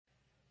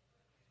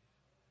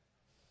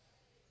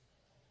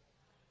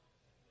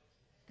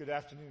Good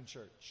afternoon,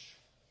 church.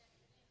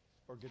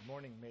 Or good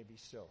morning, maybe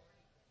still.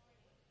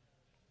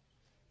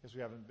 Because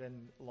we haven't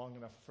been long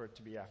enough for it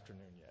to be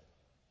afternoon yet.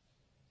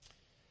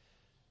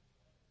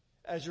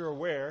 As you're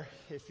aware,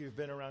 if you've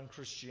been around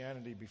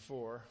Christianity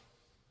before,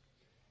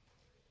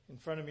 in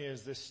front of me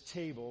is this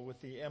table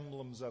with the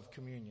emblems of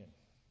communion.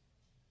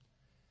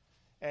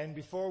 And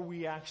before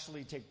we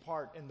actually take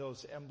part in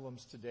those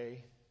emblems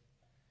today,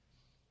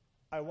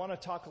 I want to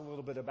talk a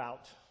little bit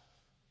about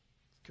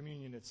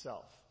communion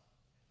itself.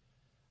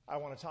 I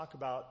want to talk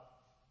about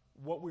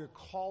what we're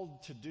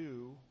called to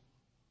do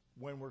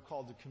when we're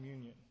called to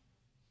communion.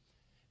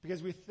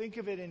 Because we think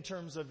of it in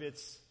terms of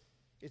its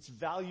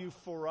value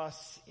for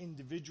us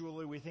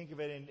individually. We think of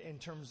it in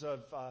terms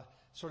of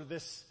sort of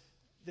this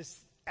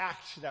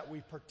act that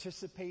we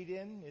participate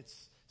in.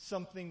 It's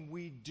something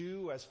we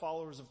do as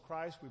followers of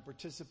Christ. We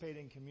participate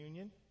in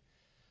communion.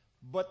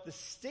 But the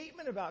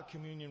statement about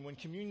communion, when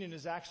communion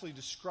is actually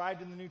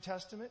described in the New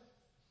Testament,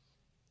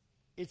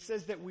 it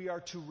says that we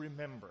are to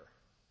remember.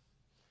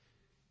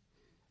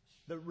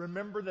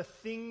 Remember the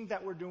thing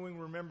that we're doing.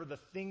 Remember the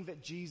thing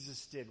that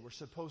Jesus did. We're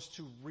supposed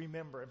to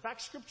remember. In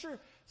fact, Scripture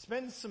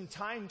spends some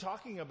time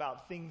talking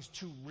about things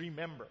to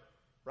remember,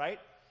 right?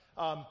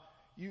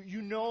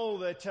 You know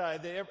that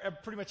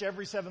pretty much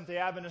every Seventh-day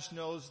Adventist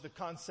knows the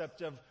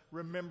concept of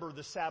remember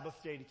the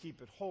Sabbath day to keep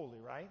it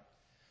holy, right?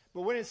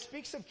 But when it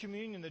speaks of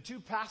communion, the two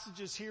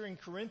passages here in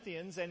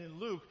Corinthians and in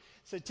Luke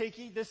say, "Take,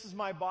 eat, this is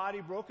my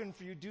body broken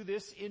for you. Do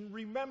this in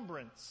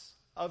remembrance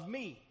of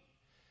me.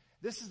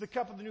 This is the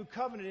cup of the new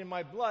covenant in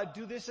my blood.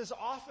 Do this as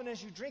often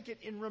as you drink it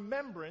in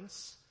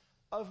remembrance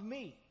of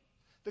me."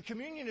 The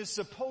communion is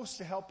supposed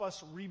to help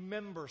us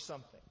remember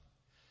something.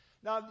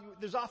 Now,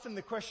 there's often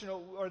the question,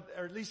 or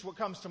at least what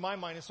comes to my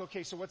mind is,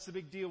 okay, so what's the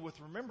big deal with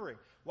remembering?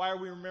 Why are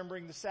we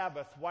remembering the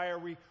Sabbath? Why are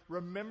we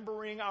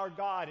remembering our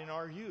God in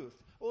our youth?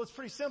 Well, it's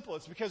pretty simple.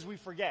 It's because we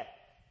forget.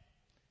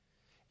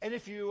 And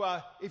if you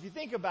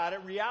think about it,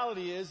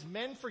 reality is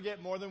men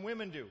forget more than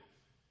women do.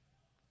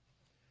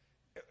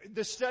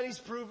 The studies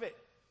prove it.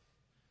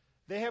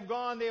 They have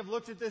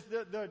looked at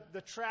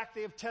the track,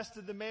 they have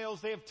tested the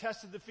males, they have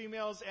tested the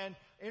females, and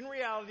in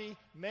reality,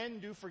 men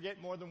do forget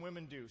more than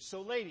women do.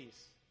 So ladies,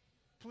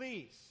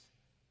 please,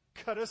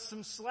 cut us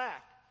some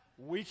slack.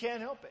 We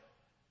can't help it.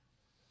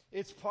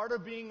 It's part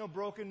of being a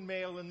broken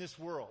male in this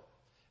world.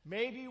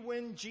 Maybe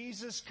when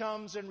Jesus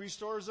comes and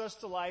restores us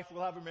to life,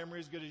 we'll have a memory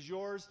as good as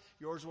yours.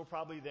 Yours will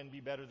probably then be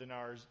better than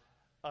ours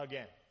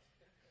again.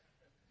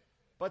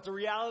 But the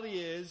reality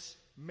is,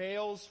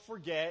 males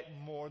forget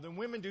more than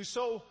women do.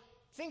 So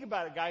think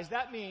about it, guys.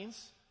 That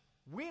means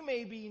we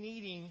may be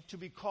needing to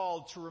be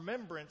called to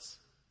remembrance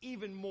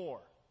even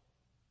more.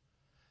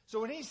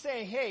 So when he's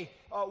saying, hey,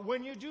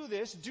 when you do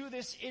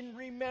this in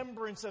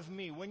remembrance of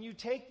me. When you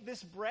take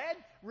this bread,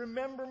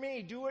 remember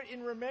me. Do it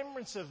in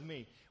remembrance of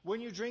me.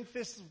 When you drink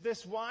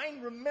this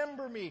wine,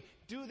 remember me.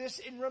 Do this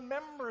in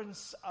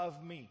remembrance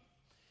of me.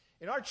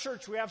 In our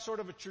church, we have sort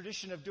of a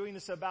tradition of doing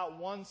this about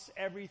once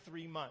every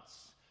 3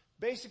 months.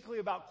 Basically,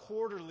 about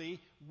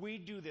quarterly, we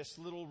do this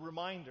little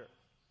reminder.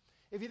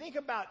 If you think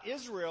about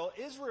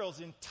Israel's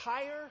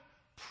entire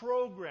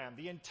program,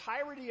 the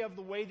entirety of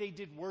the way they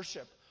did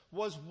worship,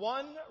 was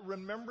one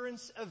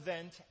remembrance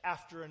event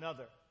after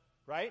another,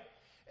 right?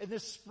 In the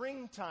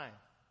springtime,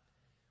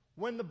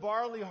 when the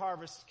barley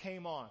harvest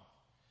came on,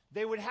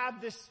 they would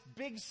have this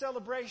big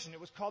celebration. It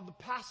was called the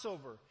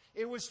Passover.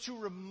 It was to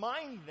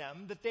remind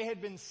them that they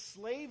had been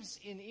slaves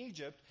in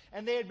Egypt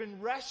and they had been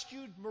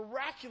rescued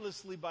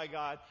miraculously by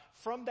God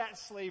from that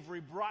slavery,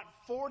 brought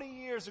 40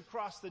 years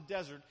across the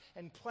desert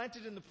and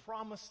planted in the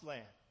promised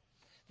land.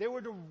 They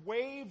were to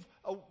wave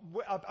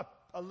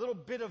a little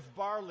bit of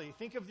barley.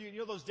 Think of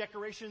those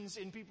decorations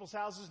in people's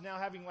houses now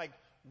having like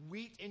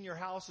wheat in your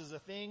house is a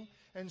thing.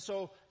 And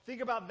so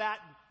think about that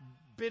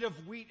bit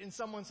of wheat in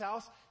someone's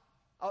house.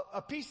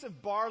 A piece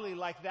of barley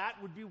like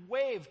that would be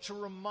waved to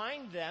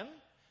remind them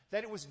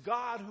that it was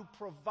God who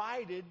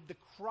provided the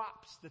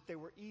crops that they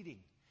were eating.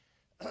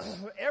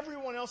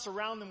 Everyone else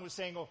around them was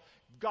saying, oh,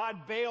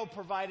 God Baal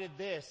provided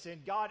this,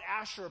 and God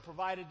Asherah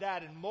provided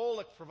that, and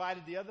Moloch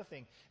provided the other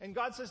thing. And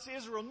God says to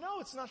Israel, no,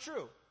 it's not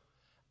true.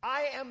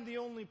 I am the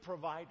only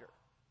provider.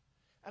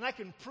 And I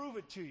can prove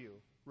it to you.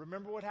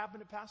 Remember what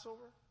happened at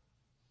Passover?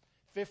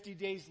 50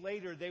 days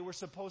later, they were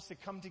supposed to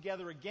come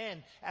together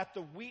again at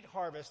the wheat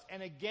harvest,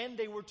 and again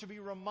they were to be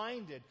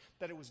reminded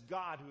that it was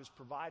God who was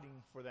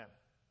providing for them.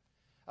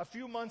 A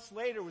few months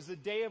later was the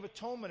Day of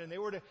Atonement, and they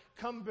were to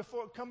come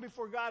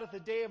before God at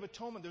the Day of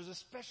Atonement. There was a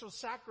special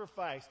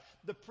sacrifice.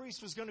 The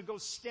priest was going to go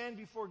stand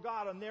before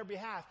God on their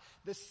behalf.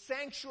 The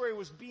sanctuary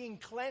was being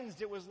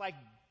cleansed. It was like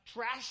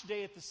trash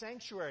day at the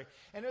sanctuary.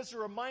 And as a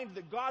reminder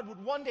that God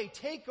would one day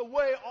take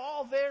away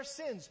all their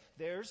sins,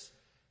 theirs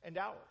and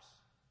ours.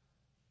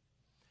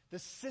 The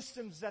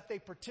systems that they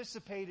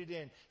participated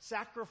in,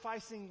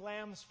 sacrificing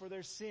lambs for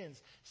their sins,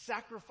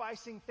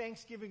 sacrificing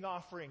Thanksgiving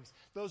offerings,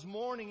 those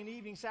morning and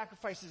evening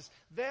sacrifices,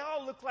 they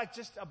all look like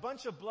just a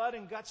bunch of blood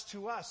and guts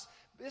to us.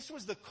 This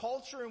was the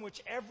culture in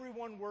which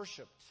everyone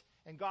worshiped.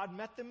 And God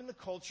met them in the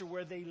culture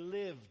where they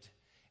lived.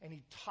 And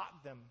he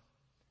taught them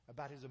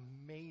about his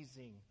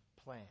amazing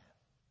plan.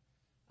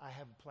 I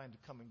have a plan to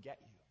come and get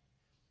you.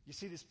 You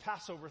see, this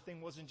Passover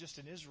thing wasn't just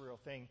an Israel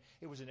thing.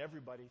 It was an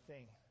everybody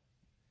thing.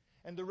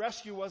 And the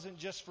rescue wasn't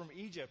just from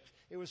Egypt.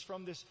 It was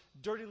from this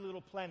dirty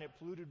little planet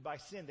polluted by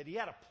sin, that he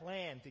had a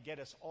plan to get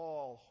us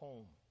all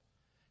home.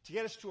 To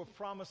get us to a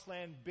promised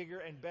land bigger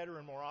and better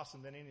and more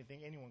awesome than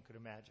anything anyone could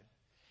imagine.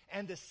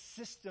 And the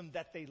system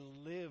that they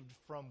lived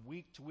from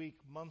week to week,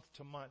 month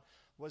to month,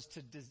 was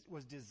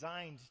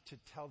designed to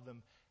tell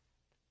them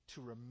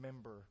to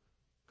remember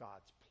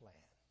God's plan.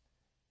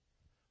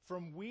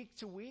 From week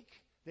to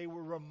week, they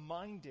were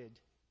reminded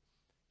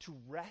to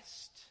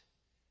rest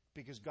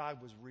because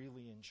God was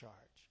really in charge.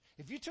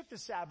 If you took the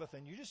Sabbath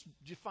and you just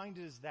defined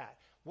it as that,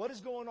 what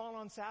is going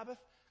on Sabbath?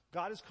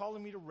 God is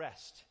calling me to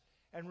rest.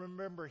 And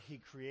remember, he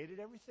created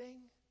everything.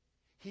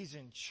 He's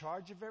in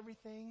charge of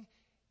everything.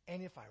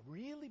 And if I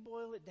really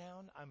boil it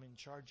down, I'm in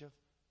charge of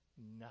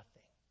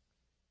nothing.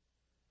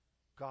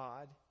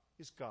 God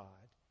is God,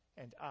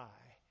 and I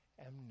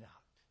am not.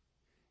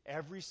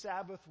 Every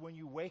Sabbath when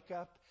you wake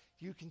up,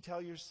 you can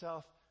tell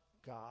yourself,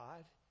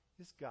 God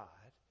is God,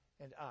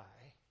 and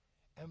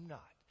I am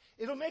not.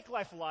 It'll make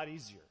life a lot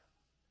easier.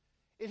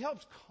 It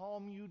helps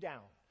calm you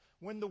down.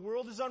 When the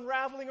world is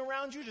unraveling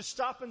around you, to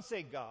stop and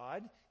say,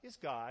 God is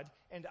God,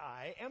 and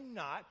I am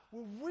not,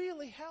 will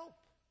really help.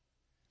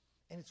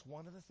 And it's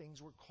one of the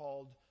things we're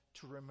called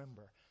to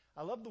remember.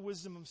 I love the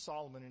wisdom of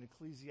Solomon in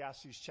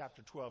Ecclesiastes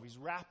chapter 12. He's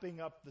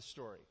wrapping up the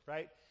story,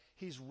 right?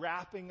 He's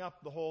wrapping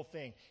up the whole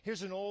thing.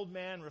 Here's an old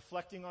man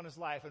reflecting on his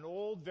life. An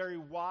old, very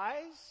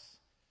wise,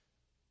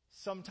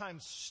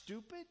 sometimes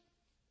stupid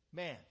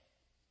man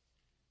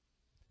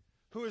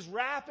who is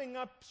wrapping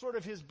up sort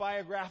of his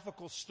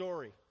biographical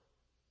story.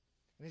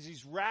 And as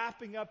he's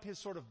wrapping up his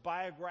sort of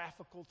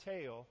biographical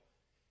tale,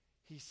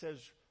 he says,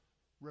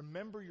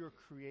 remember your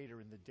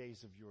Creator in the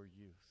days of your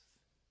youth.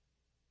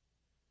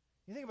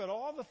 You think about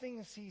all the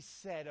things he's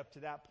said up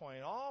to that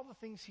point, all the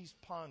things he's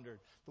pondered,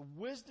 the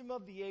wisdom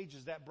of the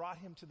ages that brought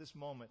him to this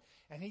moment.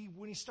 And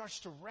when he starts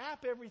to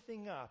wrap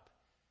everything up,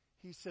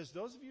 he says,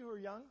 those of you who are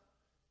young,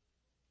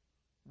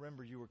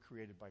 remember you were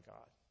created by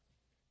God.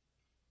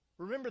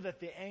 Remember that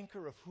the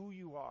anchor of who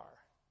you are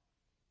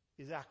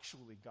is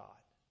actually God.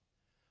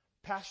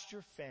 Past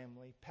your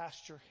family,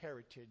 past your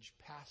heritage,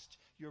 past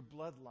your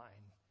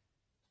bloodline,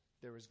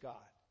 there is God.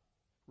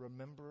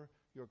 Remember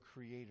your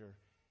Creator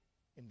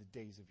in the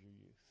days of your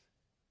youth.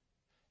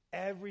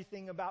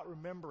 Everything about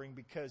remembering,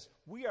 because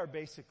we are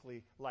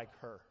basically like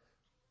her.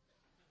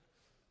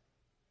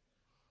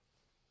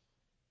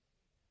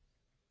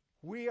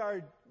 We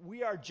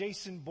are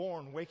Jason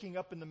Bourne waking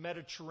up in the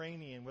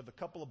Mediterranean with a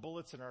couple of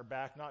bullets in our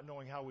back, not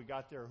knowing how we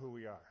got there or who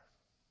we are.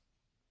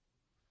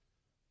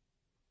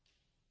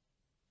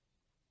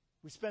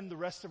 We spend the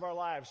rest of our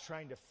lives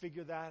trying to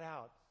figure that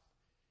out.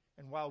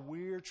 And while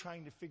we're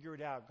trying to figure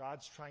it out,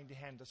 God's trying to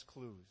hand us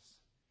clues.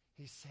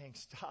 He's saying,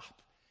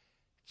 stop.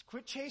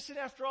 Quit chasing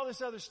after all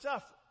this other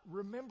stuff.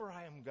 Remember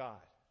I am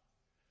God.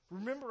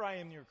 Remember I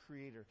am your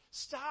Creator.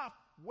 Stop.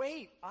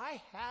 Wait.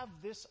 I have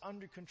this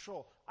under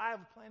control. I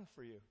have a plan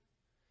for you.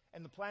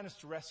 And the plan is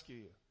to rescue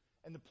you.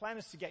 And the plan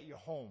is to get you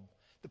home.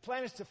 The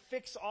plan is to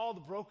fix all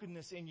the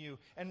brokenness in you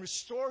and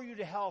restore you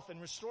to health and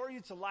restore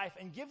you to life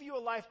and give you a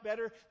life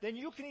better than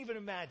you can even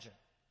imagine.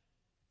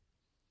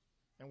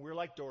 And we're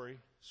like Dory,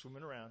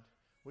 swimming around.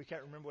 We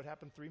can't remember what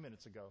happened 3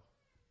 minutes ago.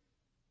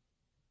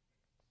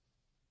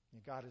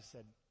 And God has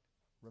said,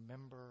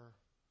 remember,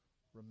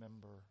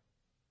 remember,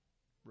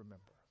 remember.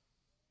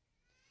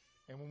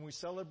 And when we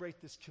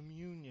celebrate this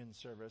communion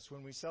service,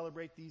 when we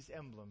celebrate these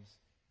emblems,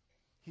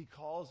 he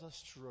calls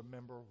us to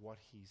remember what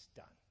he's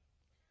done.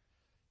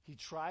 He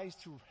tries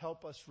to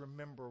help us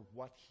remember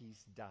what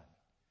he's done.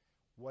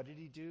 What did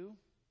he do?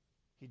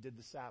 He did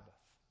the Sabbath.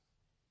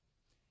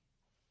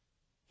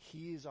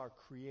 He is our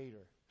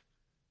Creator.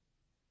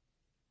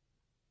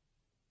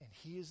 And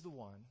he is the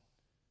one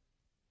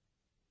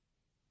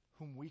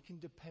whom we can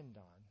depend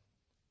on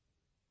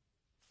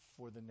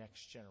for the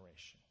next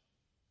generation.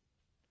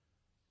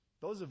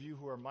 Those of you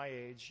who are my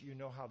age, you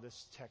know how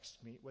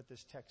what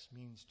this text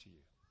means to you.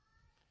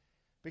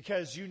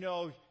 Because you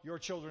know your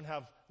children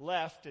have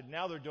left and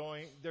now they're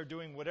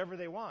doing whatever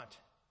they want.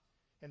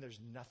 And there's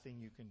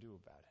nothing you can do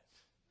about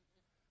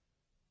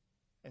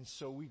it. And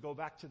so we go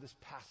back to this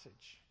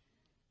passage.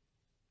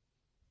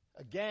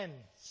 Again,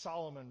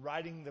 Solomon,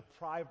 writing the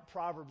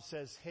Proverbs,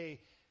 says,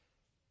 hey,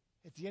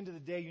 at the end of the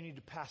day, you need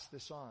to pass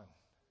this on.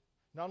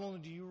 Not only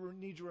do you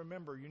need to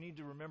remember, you need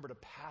to remember to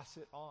pass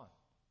it on.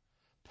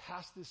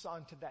 Pass this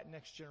on to that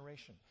next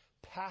generation.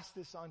 Pass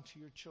this on to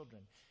your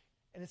children.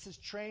 And it says,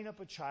 train up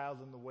a child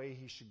in the way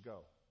he should go.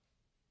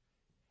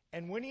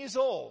 And when he is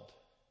old,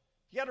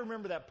 you got to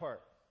remember that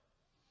part.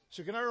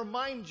 So can I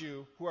remind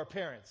you who are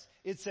parents?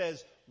 It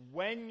says,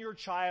 when your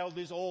child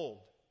is old.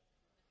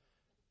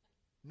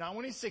 Not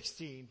when he's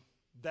 16.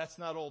 That's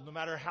not old, no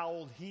matter how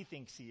old he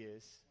thinks he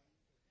is.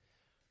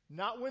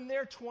 Not when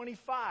they're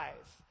 25,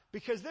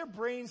 because their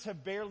brains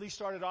have barely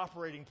started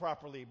operating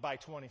properly by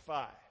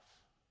 25.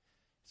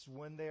 It's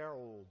when they are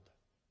old.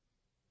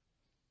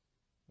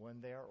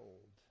 when they are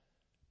old,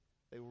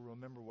 they will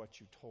remember what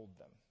you told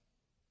them.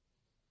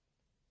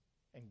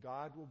 And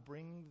God will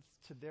bring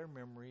to their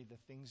memory the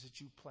things that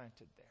you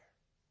planted there,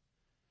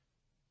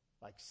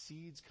 like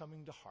seeds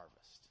coming to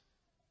harvest.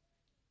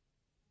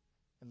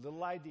 And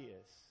little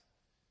ideas.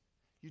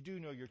 You do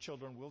know your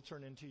children will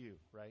turn into you,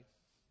 right?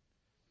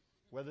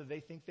 Whether they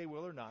think they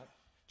will or not.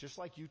 Just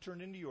like you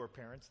turned into your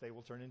parents, they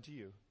will turn into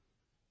you.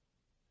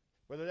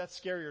 Whether that's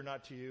scary or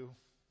not to you,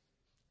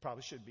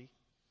 probably should be.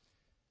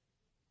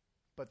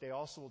 But they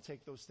also will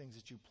take those things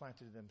that you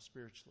planted in them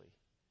spiritually.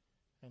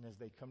 And as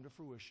they come to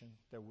fruition,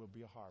 there will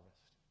be a harvest.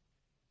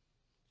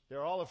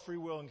 They're all of free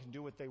will and can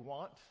do what they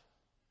want,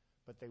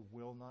 but they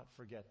will not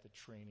forget the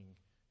training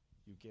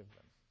you give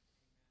them.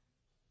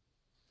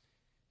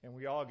 And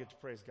we all get to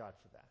praise God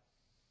for that.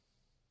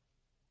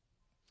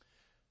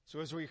 So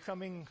as we're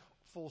coming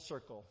full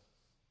circle,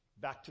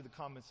 back to the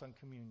comments on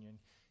communion,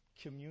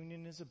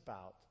 communion is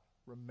about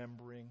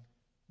remembering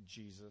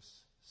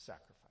Jesus'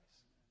 sacrifice.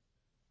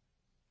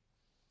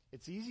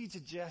 It's easy to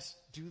just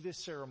do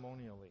this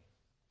ceremonially.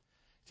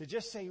 To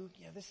just say,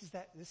 yeah, this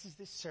is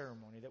this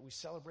ceremony that we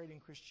celebrate in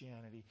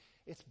Christianity.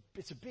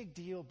 It's a big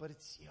deal, but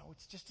it's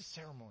just a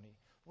ceremony.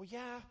 Well,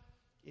 yeah,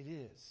 it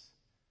is.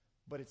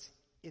 But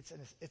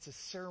it's a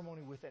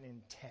ceremony with an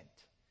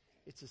intent.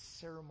 It's a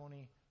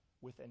ceremony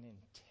with an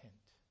intent.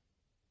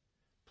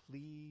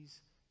 Please,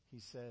 he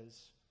says,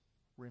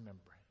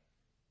 remember.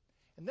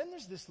 And then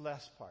there's this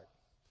last part.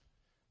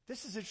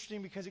 This is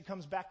interesting because it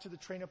comes back to the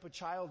train up a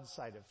child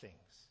side of things.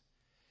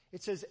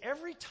 It says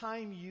every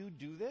time you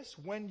do this,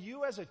 when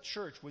you as a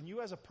church, when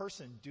you as a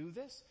person do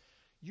this,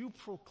 you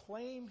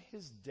proclaim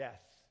his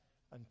death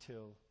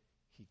until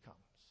he comes.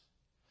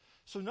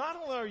 So not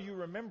only are you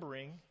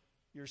remembering,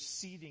 you're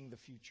seeding the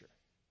future.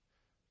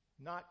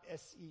 Not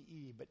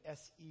S-E-E, but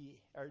S-E,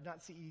 or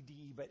not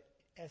C-E-D-E, but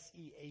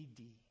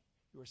S-E-A-D.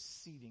 You're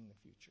seeding the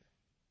future.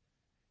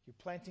 You're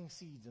planting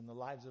seeds in the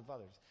lives of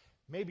others.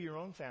 Maybe your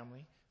own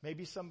family,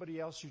 maybe somebody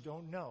else you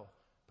don't know,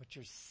 but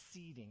you're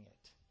seeding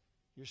it.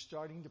 You're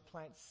starting to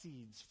plant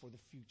seeds for the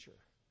future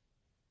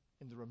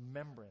in the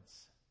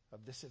remembrance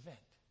of this event.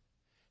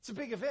 It's a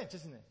big event,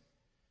 isn't it?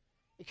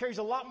 It carries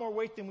a lot more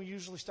weight than we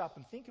usually stop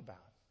and think about.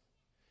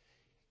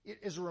 It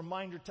is a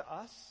reminder to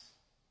us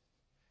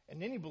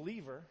and any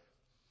believer.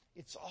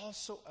 It's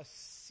also a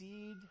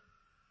seed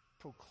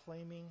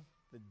proclaiming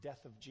the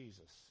death of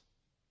Jesus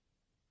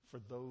for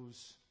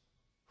those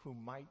who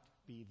might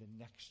be the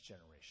next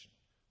generation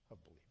of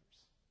believers.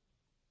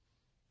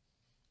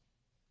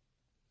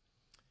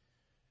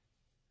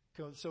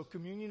 So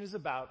communion is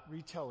about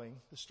retelling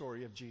the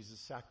story of Jesus'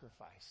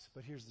 sacrifice.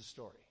 But here's the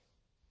story.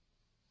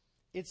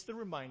 It's the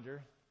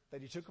reminder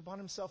that he took upon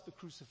himself the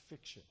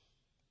crucifixion.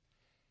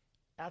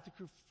 At the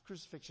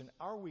crucifixion,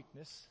 our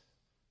weakness,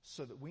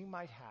 so that we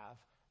might have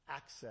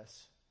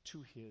access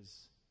to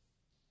his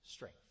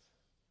strength.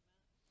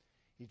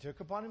 He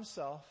took upon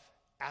himself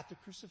at the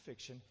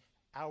crucifixion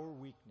our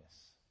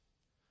weakness,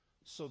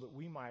 so that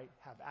we might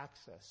have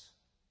access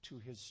to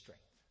his strength.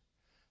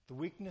 The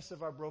weakness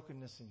of our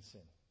brokenness in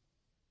sin.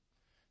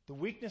 The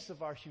weakness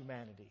of our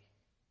humanity.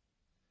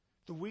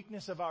 The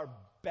weakness of our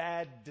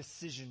bad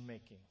decision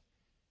making.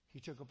 He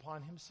took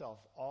upon himself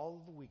all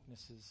of the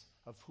weaknesses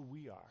of who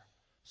we are,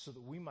 so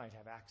that we might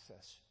have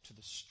access to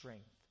the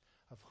strength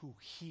of who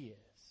he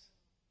is.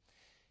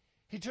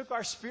 He took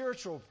our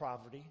spiritual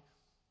poverty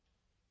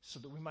so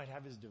that we might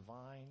have his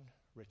divine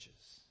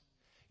riches.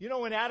 You know,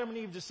 when Adam and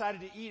Eve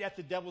decided to eat at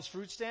the devil's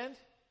fruit stand,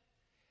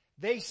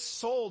 they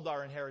sold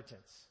our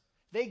inheritance.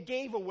 They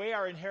gave away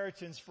our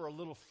inheritance for a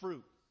little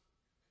fruit.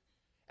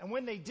 And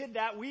when they did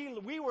that,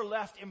 we were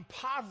left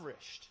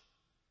impoverished.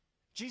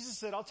 Jesus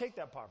said, I'll take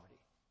that poverty.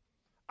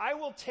 I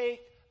will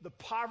take the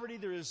poverty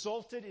that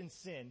resulted in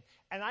sin,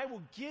 and I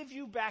will give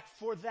you back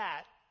for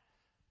that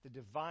the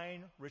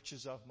divine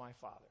riches of my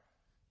Father.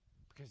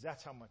 Because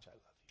that's how much I love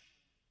you.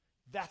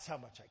 That's how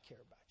much I care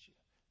about you.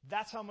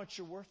 That's how much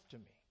you're worth to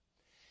me.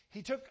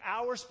 He took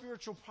our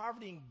spiritual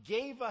poverty and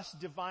gave us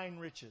divine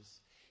riches.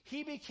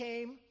 He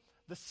became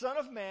the Son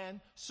of Man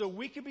so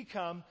we could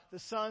become the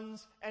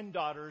sons and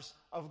daughters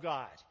of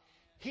God.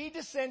 He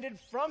descended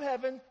from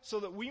heaven so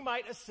that we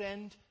might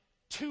ascend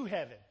to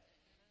heaven.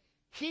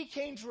 He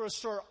came to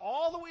restore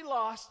all that we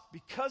lost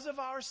because of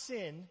our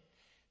sin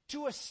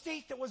to a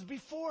state that was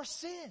before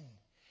sin.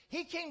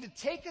 He came to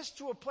take us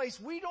to a place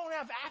we don't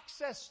have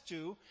access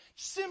to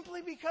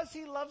simply because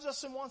he loves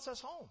us and wants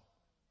us home.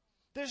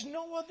 There's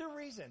no other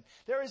reason.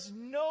 There is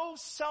no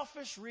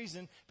selfish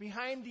reason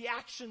behind the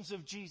actions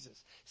of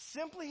Jesus.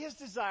 Simply his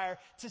desire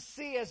to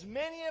see as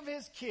many of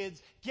his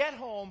kids get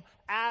home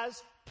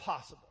as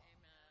possible.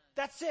 Amen.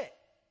 That's it.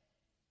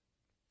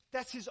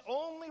 That's his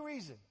only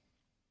reason.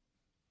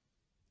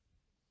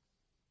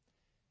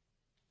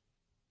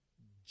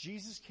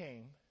 Jesus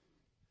came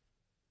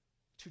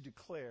to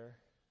declare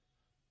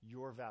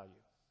your value.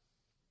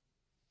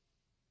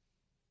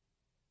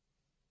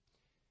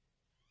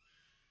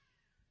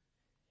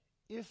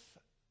 If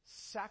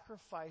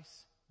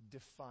sacrifice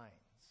defines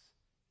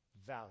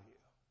value,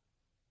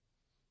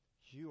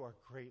 you are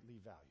greatly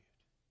valued.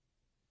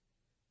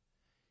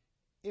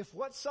 If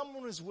what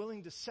someone is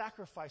willing to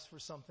sacrifice for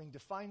something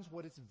defines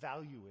what its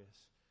value is,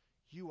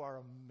 you are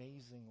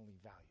amazingly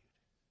valued.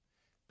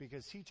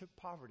 Because he took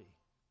poverty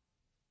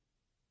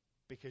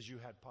because you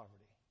had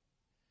poverty.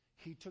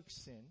 He took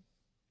sin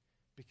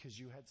because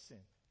you had sin.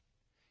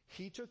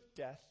 He took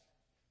death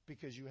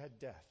because you had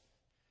death.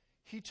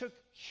 He took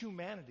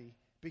humanity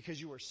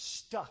because you were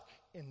stuck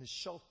in the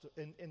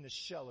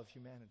shell of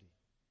humanity.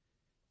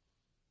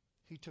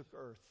 He took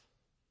earth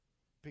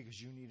because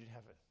you needed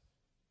heaven.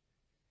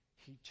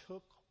 He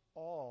took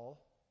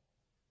all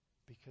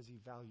because he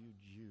valued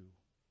you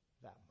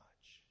that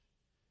much.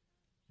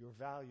 Your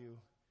value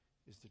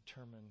is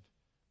determined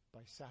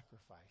by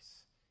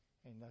sacrifice.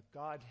 And the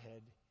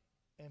Godhead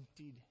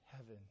emptied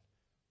heaven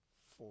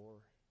for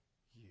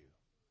you.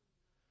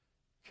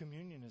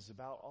 Communion is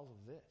about all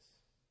of this.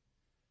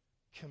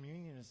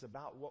 Communion is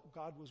about what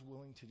God was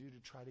willing to do to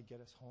try to get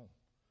us home.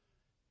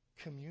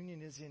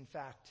 Communion is, in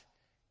fact,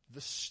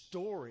 the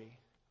story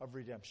of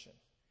redemption.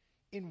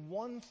 In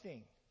one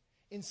thing,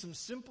 in some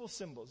simple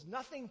symbols.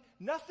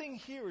 Nothing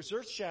here is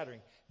earth-shattering.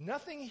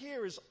 Nothing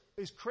here is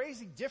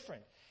crazy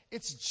different.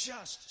 It's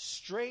just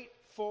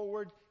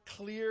straightforward,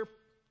 clear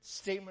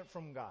statement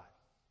from God.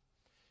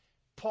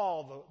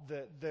 Paul,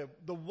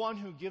 the one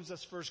who gives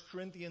us 1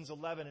 Corinthians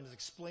 11 and is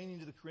explaining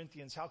to the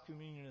Corinthians how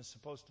communion is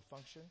supposed to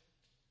function,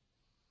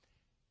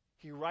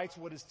 he writes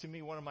what is to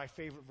me one of my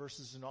favorite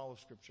verses in all of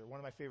Scripture, one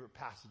of my favorite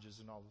passages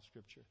in all of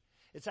Scripture.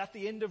 It's at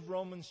the end of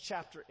Romans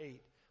chapter 8,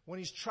 when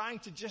he's trying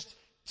to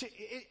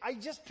I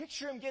just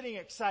picture him getting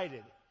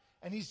excited.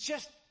 And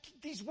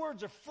these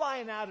words are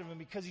flying out of him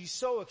because he's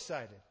so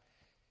excited.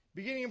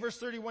 Beginning in verse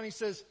 31, he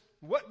says,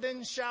 "What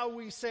then shall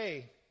we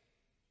say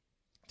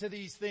to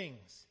these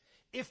things?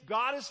 If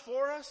God is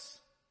for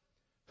us,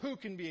 who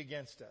can be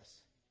against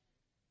us?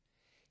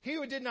 He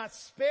who did not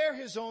spare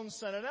his own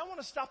son." And I want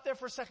to stop there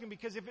for a second,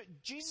 because if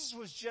Jesus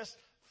was just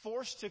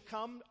forced to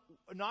come,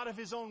 not of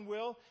his own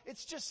will,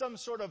 it's just some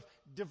sort of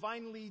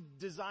divinely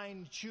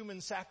designed human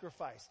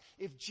sacrifice.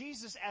 If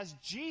Jesus, as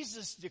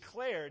Jesus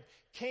declared,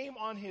 came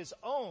on his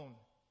own,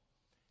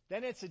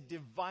 then it's a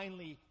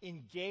divinely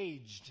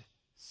engaged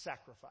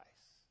sacrifice.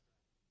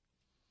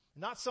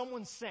 Not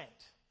someone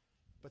sent,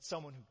 but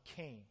someone who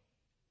came.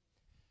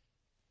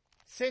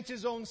 Sent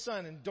his own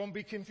son, and don't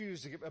be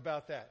confused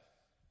about that.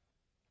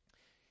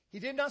 He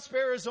did not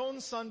spare his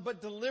own son,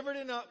 but delivered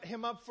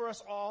him up for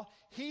us all.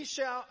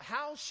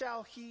 How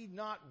shall he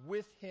not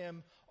with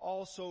him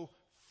also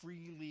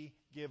freely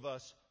give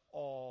us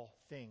all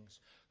things?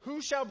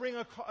 Who shall bring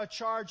a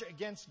charge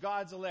against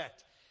God's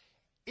elect?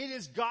 It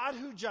is God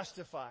who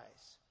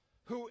justifies.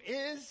 Who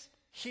is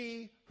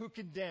he who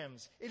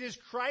condemns? It is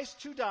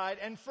Christ who died,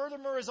 and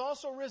furthermore is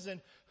also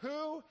risen,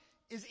 who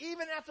is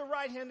even at the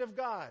right hand of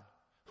God,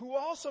 who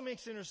also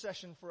makes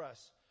intercession for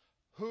us.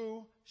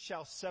 Who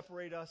shall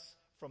separate us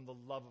from the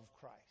love of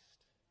Christ?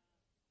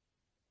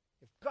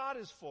 If God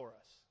is for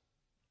us,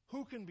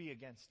 who can be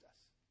against us?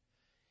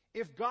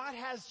 If God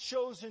has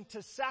chosen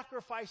to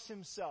sacrifice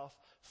himself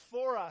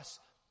for us,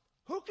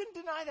 who can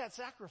deny that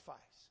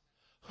sacrifice?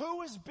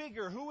 Who is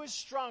bigger? Who is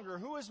stronger?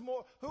 Who is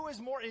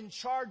more in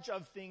charge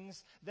of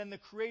things than the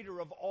creator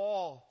of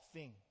all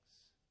things?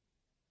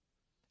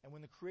 And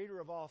when the creator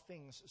of all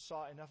things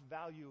saw enough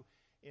value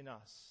in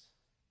us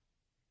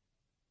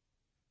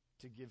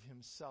to give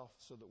himself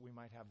so that we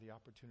might have the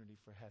opportunity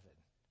for heaven,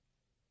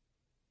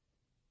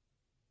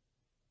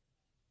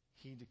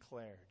 he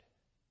declared,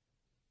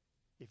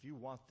 if you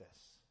want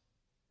this,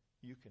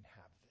 you can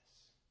have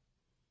this.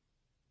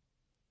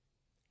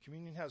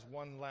 Communion has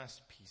one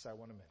last piece I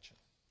want to mention.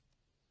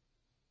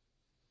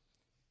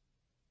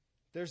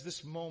 There's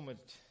this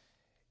moment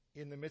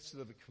in the midst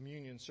of the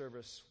communion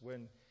service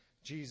when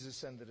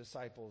Jesus and the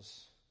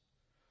disciples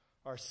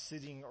are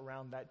sitting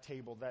around that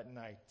table that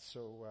night,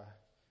 so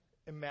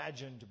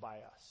imagined by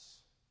us.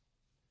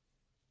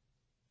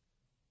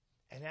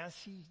 And as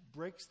he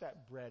breaks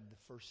that bread the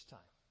first time,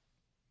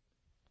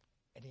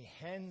 and he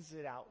hands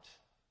it out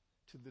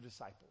to the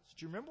disciples.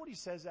 Do you remember what he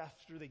says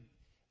after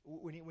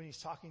when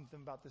he's talking to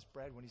them about this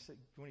bread, when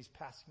he's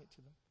passing it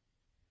to them?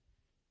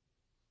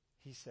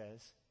 He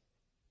says,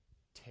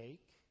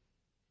 "Take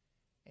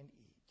and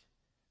eat."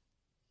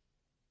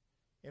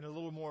 In a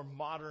little more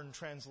modern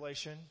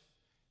translation,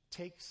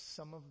 take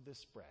some of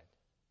this bread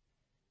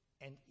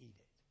and eat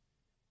it.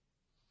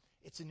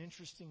 It's an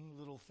interesting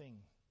little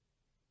thing.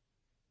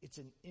 It's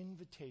an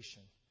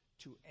invitation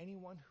to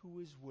anyone who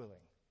is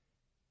willing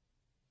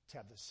to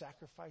have the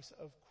sacrifice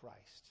of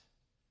Christ,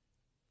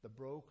 the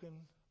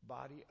broken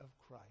body of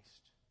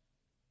Christ,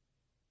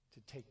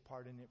 to take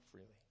part in it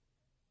freely.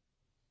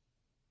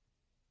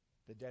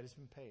 The debt has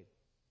been paid.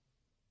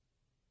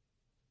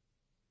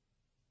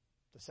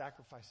 The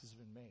sacrifice has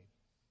been made.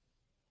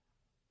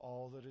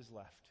 All that is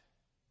left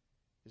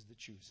is the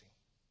choosing.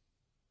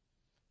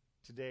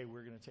 Today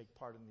we're going to take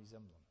part in these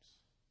emblems.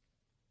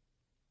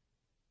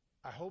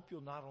 I hope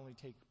you'll not only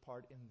take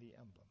part in the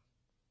emblem,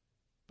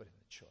 but in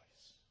the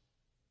choice.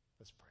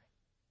 Let's pray.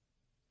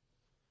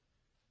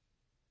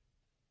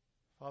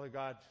 Father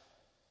God,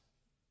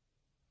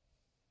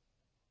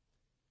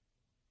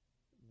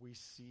 we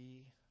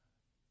see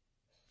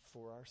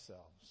for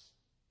ourselves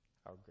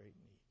our great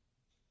need.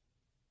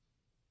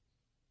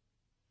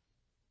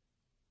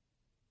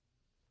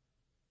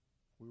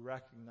 We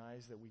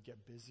recognize that we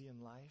get busy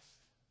in life.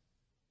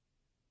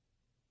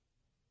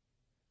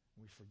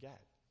 We forget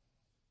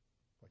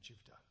what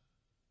you've done.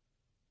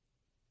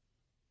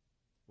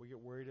 We get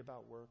worried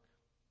about work.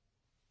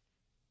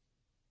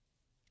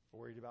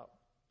 We're worried about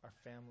our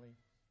family.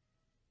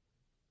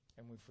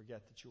 And we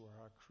forget that you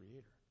are our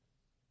Creator.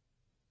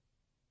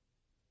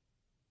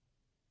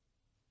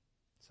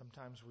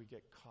 Sometimes we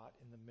get caught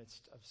in the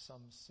midst of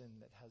some sin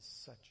that has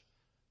such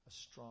a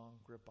strong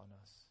grip on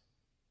us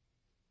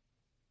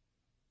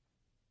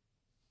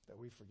that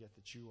we forget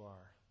that you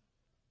are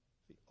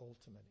the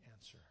ultimate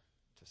answer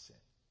to sin.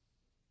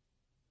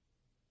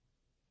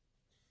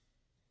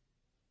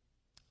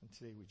 And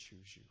today we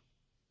choose you.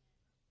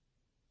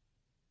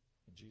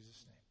 In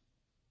Jesus' name.